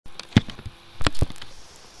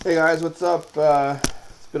Hey guys, what's up?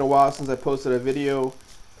 It's been a while since I posted a video.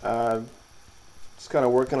 Just kind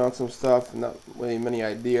of working on some stuff, not really many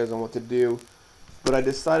ideas on what to do. But I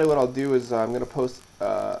decided what I'll do is I'm going to post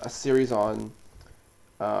a series on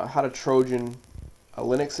how to Trojan a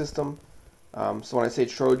Linux system. So when I say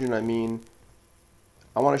Trojan, I mean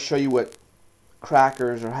I want to show you what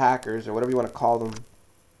crackers or hackers or whatever you want to call them,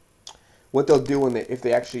 what they'll do if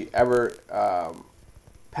they actually ever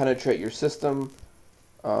penetrate your system.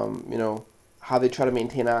 You know, how they try to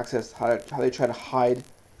maintain access, how they try to hide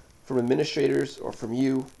from administrators or from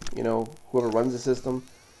you, whoever runs the system,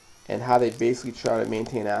 and how they basically try to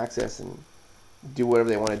maintain access and do whatever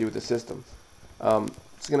they want to do with the system.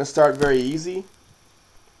 It's going to start very easy,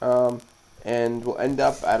 and we'll end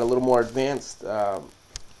up at a little more advanced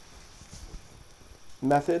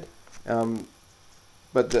method.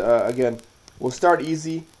 But again, we'll start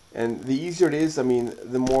easy, and the easier it is, I mean,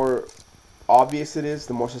 the more obvious it is,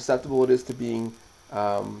 the more susceptible it is to being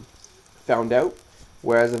found out,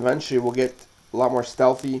 whereas eventually we'll get a lot more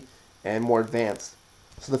stealthy and more advanced.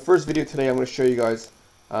 So the first video today, I'm going to show you guys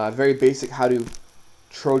very basic how to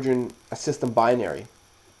Trojan a system binary.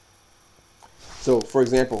 So for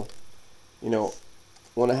example,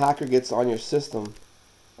 when a hacker gets on your system,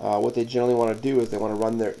 what they generally want to do is they want to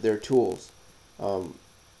run their tools. One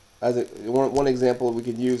example we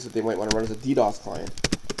could use that they might want to run is a DDoS client.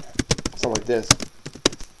 Something like this.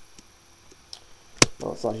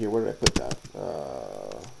 No, it's not here. Where did I put that?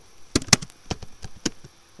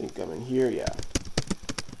 I think I'm in here. Yeah.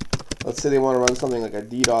 Let's say they want to run something like a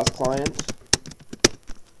DDoS client.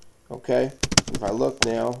 Okay. If I look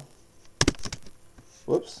now,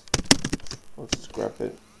 whoops. Let's scrap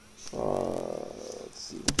it. Let's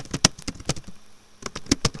see.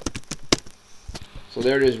 So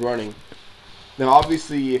there it is running. Now,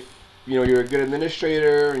 obviously, if you're a good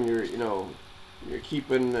administrator and you're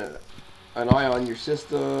keeping an eye on your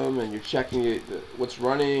system and you're checking what's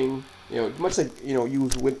running, much like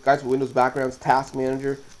use guys with Windows backgrounds, Task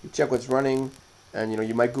Manager, you check what's running, and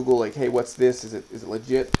you might Google like, hey, what's this? Is it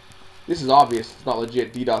legit? This is obvious. It's not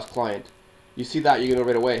legit. DDoS client. You see that, you know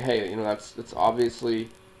right away. Hey, that's obviously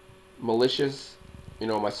malicious.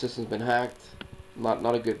 My system's been hacked.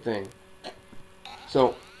 Not a good thing.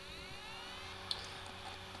 So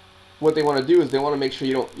what they want to do is they want to make sure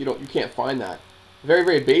you can't find that. Very,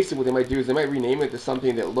 very basic. What they might do is they might rename it to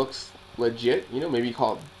something that looks legit. Maybe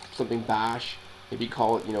call it something Bash. Maybe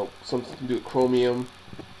call it something to do with Chromium.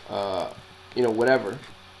 Whatever.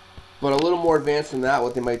 But a little more advanced than that,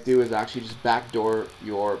 what they might do is actually just backdoor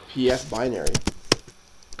your PS binary,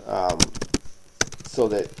 so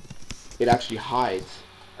that it actually hides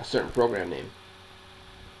a certain program name.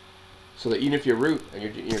 So that even if you're root and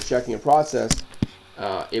you're checking a process,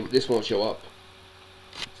 this won't show up.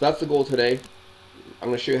 So that's the goal today. I'm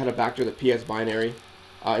going to show you how to backdoor the PS binary.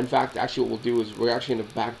 In fact, actually what we'll do is we're actually going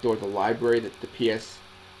to backdoor the library that the PS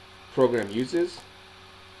program uses,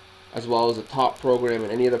 as well as the top program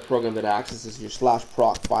and any other program that accesses your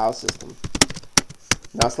 /proc file system.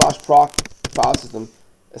 Now, /proc file system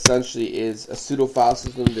essentially is a pseudo file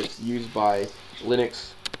system that's used by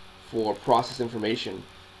Linux for process information.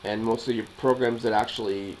 And most of your programs that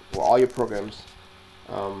actually, well, all your programs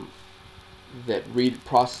that read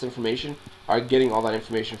process information are getting all that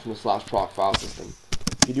information from the /proc file system.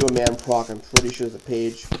 If you do a man proc, I'm pretty sure there's a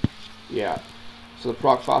page. Yeah. So the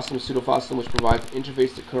proc file system is a pseudo file system which provides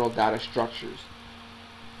interface to kernel data structures.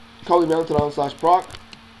 Currently mounted on /proc.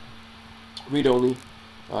 Read only.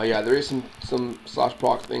 Yeah, there is some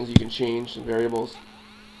 /proc things you can change, some variables.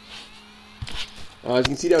 As you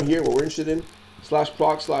can see down here, what we're interested in,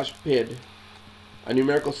 /proc/pid, a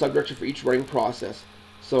numerical subdirectory for each running process.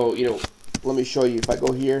 So let me show you. If I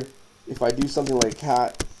go here, if I do something like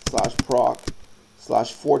cat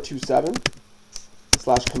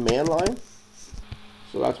 /proc/427/command line,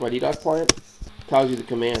 so that's my DDoS client, tells you the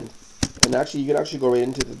command. And actually, you can actually go right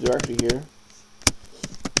into the directory here.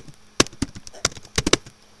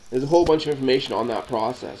 There's a whole bunch of information on that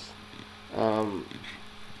process.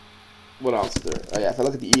 What else is there? Oh yeah, if I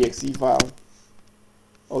look at the exe file,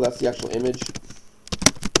 oh, that's the actual image.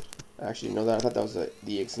 I actually know that. I thought that was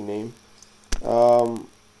the exe name.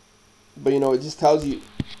 But it just tells you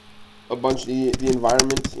a bunch of the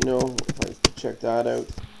environment. If I check that out,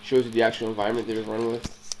 shows you the actual environment they were running with.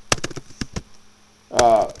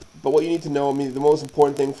 But what you need to know, the most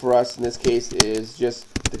important thing for us in this case is just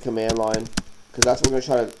the command line, because that's what we're going to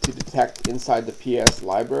try to detect inside the PS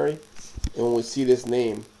library. And when we see this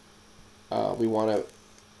name, we want to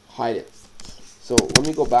hide it. So let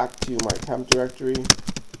me go back to my temp directory,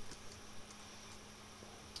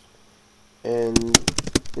 and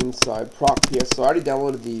inside proc PS. So I already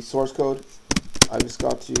downloaded the source code. I just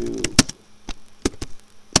got to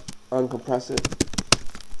uncompress it.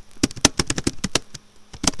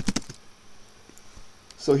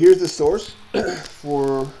 So here's the source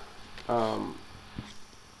for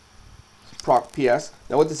proc PS.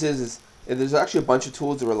 Now what this is there's actually a bunch of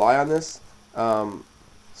tools that rely on this.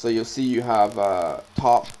 So you'll see you have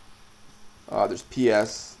top, there's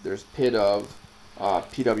PS, there's PIDOV,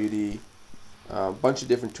 PWD, a bunch of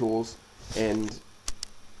different tools, and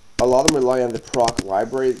a lot of them rely on the proc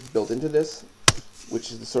library built into this,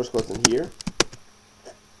 which is the source code in here.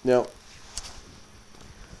 Now,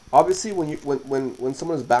 obviously, when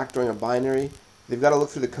someone is backdooring a binary, they've got to look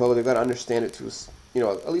through the code. They've got to understand it to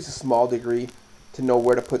at least a small degree to know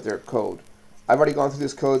where to put their code. I've already gone through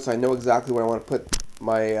this code, so I know exactly where I want to put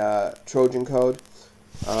my Trojan code.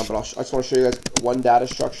 But I just want to show you guys one data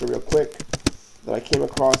structure real quick that I came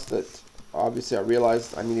across that obviously I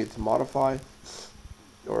realized I needed to modify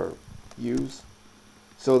or use.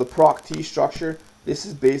 So the proc structure, this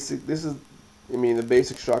is basic. This is, the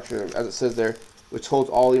basic structure as it says there, which holds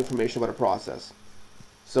all the information about a process.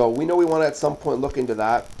 So we know we want to at some point look into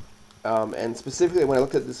that. And specifically when I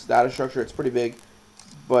looked at this data structure, it's pretty big.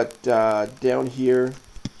 But down here,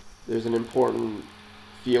 there's an important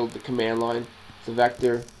field, the command line. It's a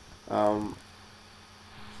vector, command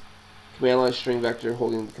line string vector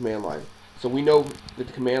holding the command line. So we know that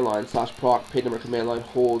the command line /proc page number command line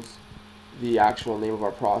holds the actual name of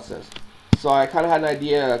our process. So I kind of had an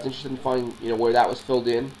idea. I was interested in finding where that was filled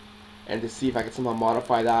in, and to see if I could somehow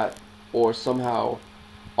modify that or somehow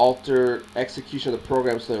alter execution of the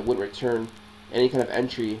program so that it wouldn't return any kind of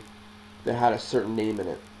entry that had a certain name in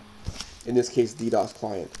it. In this case, DDoS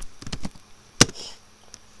client.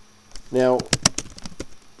 Now,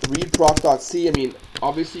 readproc.c,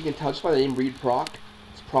 obviously you can tell just by the name readproc,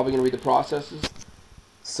 it's probably going to read the processes.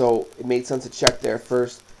 So it made sense to check there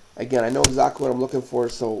first. Again, I know exactly what I'm looking for,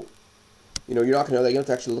 so you're not going to know that. You have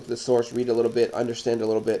to actually look at the source, read a little bit, understand a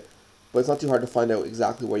little bit, but it's not too hard to find out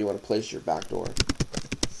exactly where you want to place your backdoor.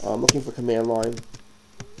 I'm looking for command line.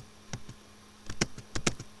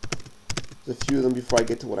 There's a few of them before I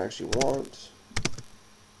get to what I actually want.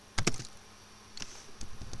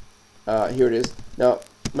 Here it is. Now,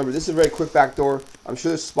 remember, this is a very quick backdoor. I'm sure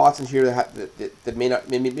there's spots in here that may not,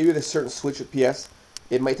 maybe there's a certain switch with PS.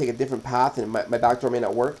 It might take a different path, and my backdoor may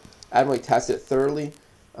not work. I haven't really tested it thoroughly,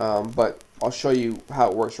 but I'll show you how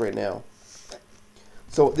it works right now.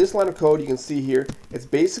 So this line of code you can see here, it's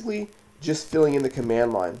basically just filling in the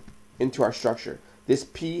command line into our structure. This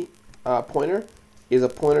P pointer is a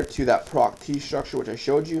pointer to that proc structure which I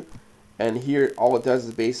showed you, and here all it does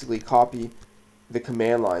is basically copy the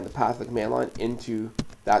command line, the path of the command line, into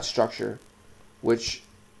that structure, which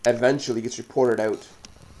eventually gets reported out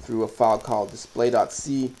through a file called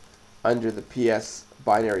display.c under the PS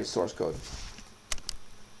binary source code.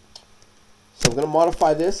 So I'm going to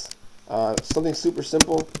modify this, something super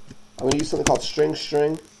simple. I'm going to use something called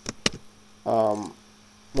string.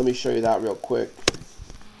 Let me show you that real quick.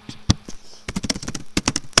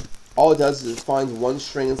 All it does is it finds one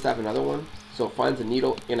string instead of another one. So it finds a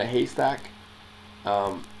needle in a haystack,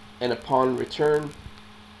 and upon return,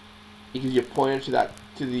 it gives you a pointer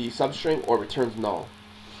to the substring, or returns null.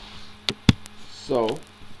 So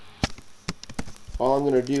all I'm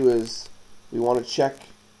going to do is we want to check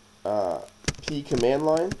P command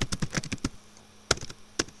line.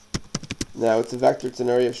 Now it's a vector, it's an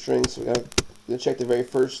array of strings, so we're going to check the very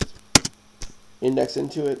first index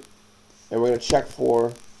into it, and we're going to check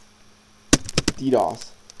for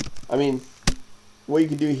DDoS. What you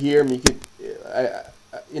could do here, you could,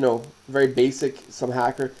 very basic, some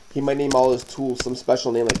hacker, he might name all his tools some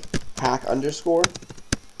special name like hack underscore,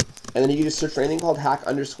 and then he could just search for anything called hack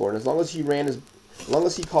underscore, and as long as he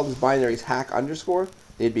called his binaries hack underscore,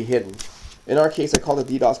 they'd be hidden. In our case, I called it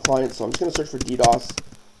DDoS client, so I'm just going to search for DDoS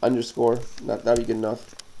underscore. That'd be good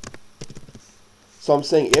enough. So I'm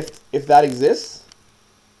saying if that exists,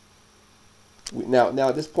 now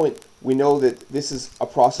at this point we know that this is a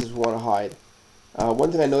process we want to hide.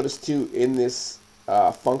 One thing I noticed too in this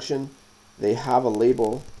function, they have a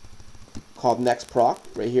label called nextproc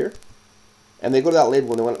right here, and they go to that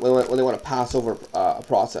label when they want to pass over a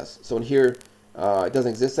process. So in here it doesn't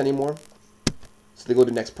exist anymore, so they go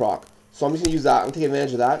to nextproc. So I'm just going to use that. I'm going to take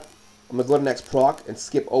advantage of that. I'm going to go to nextproc and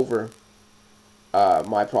skip over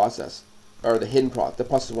my process, or the hidden process, the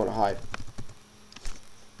process we want to hide.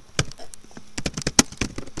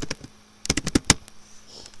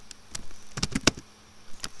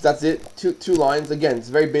 That's it. Two lines. Again, it's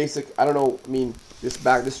very basic. I don't know.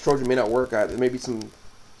 This Trojan may not work. There may be some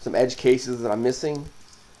edge cases that I'm missing.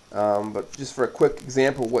 But just for a quick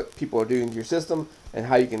example of what people are doing to your system and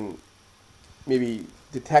how you can maybe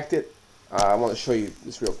detect it, I want to show you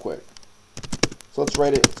this real quick. So let's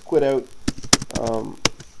write it. Let's quit out.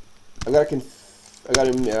 We're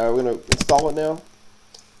gonna install it now.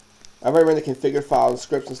 I've already run the configure file and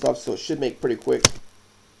scripts and stuff, so it should make pretty quick.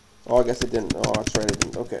 Oh, I guess it didn't. Oh, that's right, it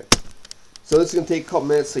didn't. Okay. So this is gonna take a couple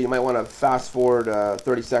minutes, so you might want to fast forward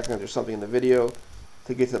 30 seconds or something in the video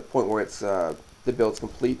to get to the point where it's the build's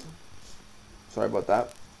complete. Sorry about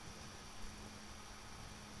that.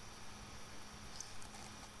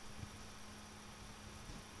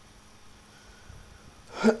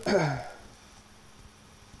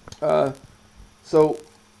 So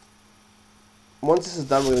once this is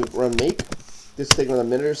done, we're going to run make. This will take another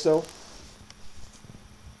minute or so.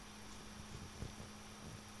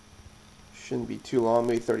 Shouldn't be too long,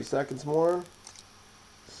 maybe 30 seconds more.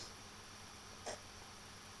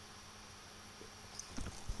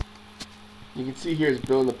 You can see here it's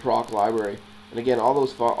building the proc library, and again, all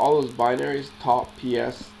those binaries, top,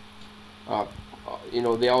 PS,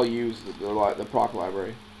 they all use the proc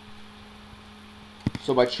library.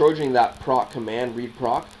 So by trojaning that proc command, read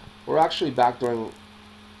proc, we're actually backdooring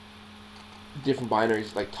different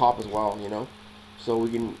binaries like top as well, So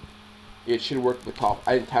it should work with top.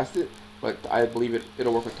 I didn't test it, but I believe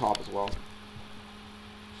it'll work with top as well.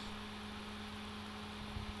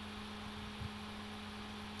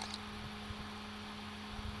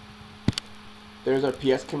 There's our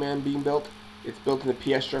PS command being built. It's built in the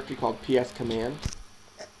PS structure called PS command.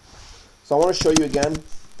 So I want to show you again.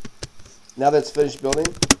 Now that it's finished building,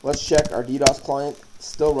 let's check our DDoS client. It's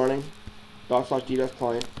still running. /DDoS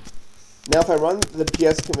client. Now if I run the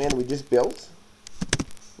PS command we just built,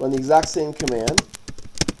 run the exact same command,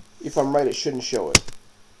 if I'm right, it shouldn't show it.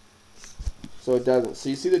 So it doesn't. So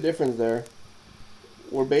you see the difference there.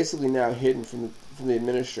 We're basically now hidden from the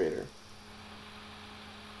administrator.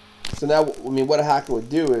 So now, what a hacker would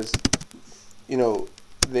do is, I'm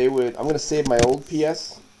going to save my old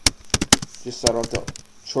PS, just so I don't have to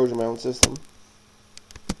Trojan my own system.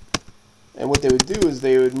 And what they would do is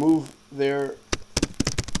they would move they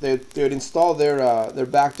would install their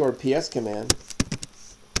backdoor PS command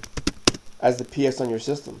as the PS on your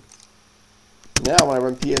system. Now when I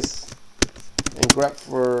run PS and grep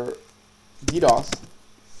for DDoS,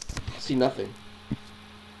 I see nothing.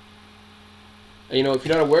 And, if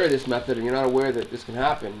you're not aware of this method and you're not aware that this can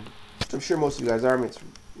happen, which I'm sure most of you guys are, this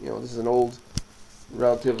is an old,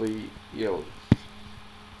 relatively,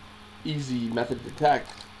 easy method to detect,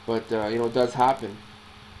 but it does happen.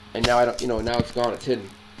 And now now it's gone, it's hidden.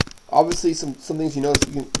 Obviously, some things you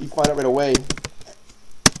find out right away.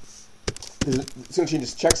 It's going to change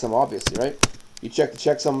this checksum, obviously, right? You check the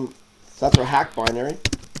checksum, so that's our hack binary,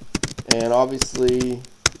 and obviously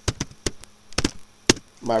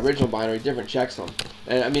my original binary, different checksum.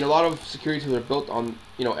 And a lot of security tools are built on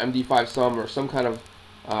MD5 sum or some kind of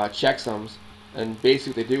checksums, and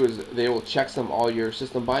basically what they do is they will checksum all your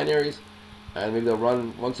system binaries, and maybe they'll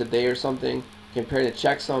run once a day or something, comparing the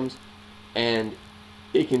checksums, and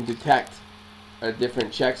it can detect a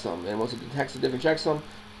different checksum. And once it detects a different checksum,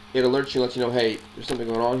 it alerts you, lets you know, hey, there's something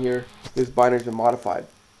going on here. This binary's been modified.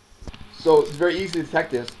 So it's very easy to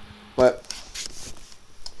detect this, but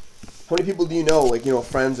how many people do you know,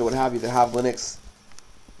 friends or what have you, that have Linux,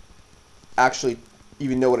 actually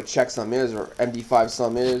even know what a checksum is, or MD5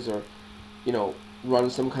 sum is, or run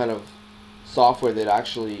some kind of software that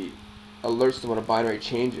actually alerts them when a binary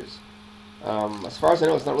changes? As far as I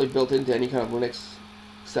know, it's not really built into any kind of Linux,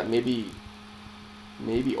 except maybe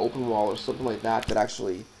OpenWall or something like that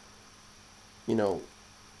actually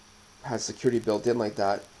has security built in like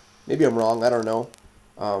that. Maybe I'm wrong, I don't know.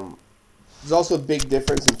 There's also a big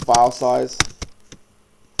difference in file size.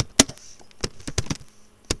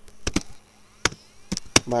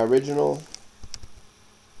 My original,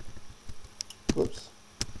 whoops.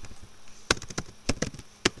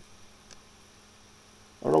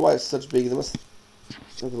 I don't know why it's such big. They must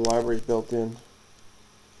have the libraries built in.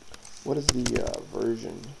 What is the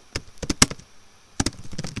version?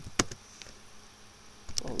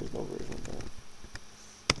 Oh, there's no version of that.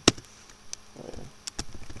 Oh, yeah.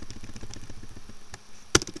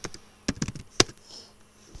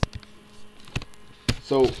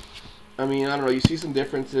 So, I don't know, you see some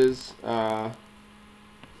differences.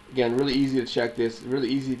 Again, really easy to check this, really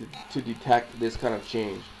easy to detect this kind of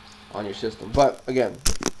change on your system. But, again,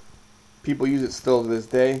 people use it still to this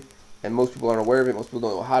day, and most people aren't aware of it. Most people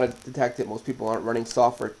don't know how to detect it. Most people aren't running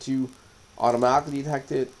software to automatically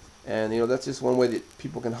detect it. And, that's just one way that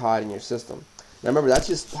people can hide in your system. Now, remember, that's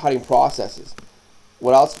just hiding processes.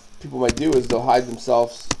 What else people might do is they'll hide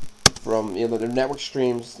themselves from their network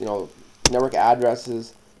streams, network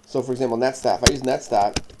addresses. So for example, netstat. If I use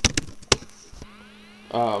netstat,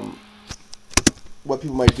 what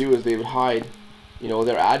people might do is they would hide,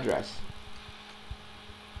 their address.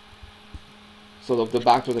 So the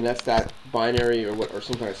backdoor the netstat binary or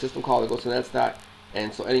some kind of system call that goes to netstat,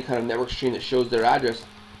 and so any kind of network stream that shows their address,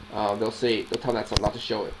 they'll tell netstat not to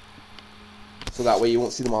show it. So that way you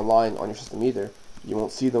won't see them online on your system either. You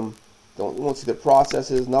won't see them. You won't see their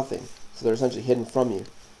processes, nothing. So they're essentially hidden from you.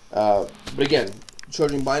 But again,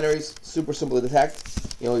 Trojan binaries, super simple to detect.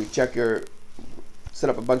 You set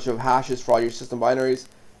up a bunch of hashes for all your system binaries,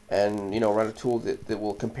 and run a tool that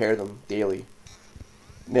will compare them daily.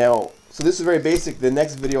 Now, so this is very basic. The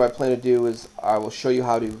next video I plan to do is I will show you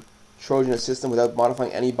how to Trojan a system without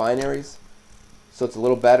modifying any binaries. So it's a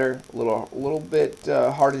little better, a little bit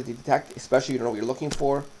harder to detect, especially if you don't know what you're looking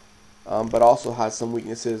for, but also has some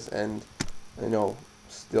weaknesses and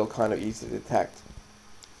still kind of easy to detect.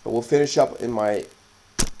 But we'll finish up in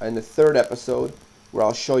the third episode where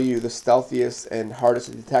I'll show you the stealthiest and hardest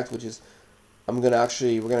to detect, which is we're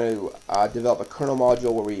gonna develop a kernel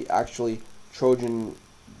module where we actually Trojan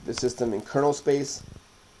the system in kernel space.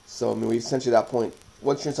 So we essentially at that point,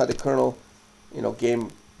 once you're inside the kernel,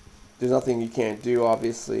 there's nothing you can't do,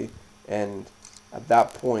 obviously, and at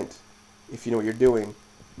that point, if you know what you're doing,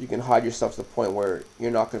 you can hide yourself to the point where you're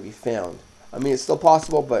not going to be found. I mean, it's still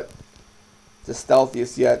possible, but it's the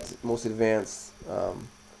stealthiest yet, most advanced,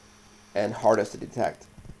 and hardest to detect.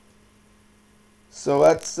 So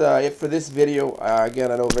that's it for this video.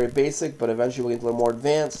 Again, I know very basic, but eventually we'll get a little more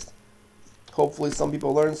advanced. Hopefully some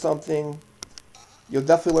people learn something. You'll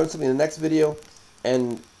definitely learn something in the next video,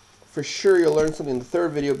 and for sure you'll learn something in the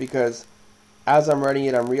third video, because as I'm writing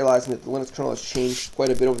it, I'm realizing that the Linux kernel has changed quite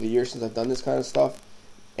a bit over the years since I've done this kind of stuff,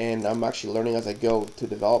 and I'm actually learning as I go to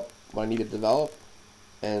develop what I need to develop,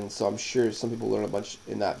 and so I'm sure some people learn a bunch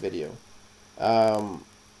in that video.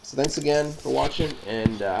 So thanks again for watching,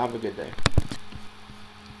 and have a good day.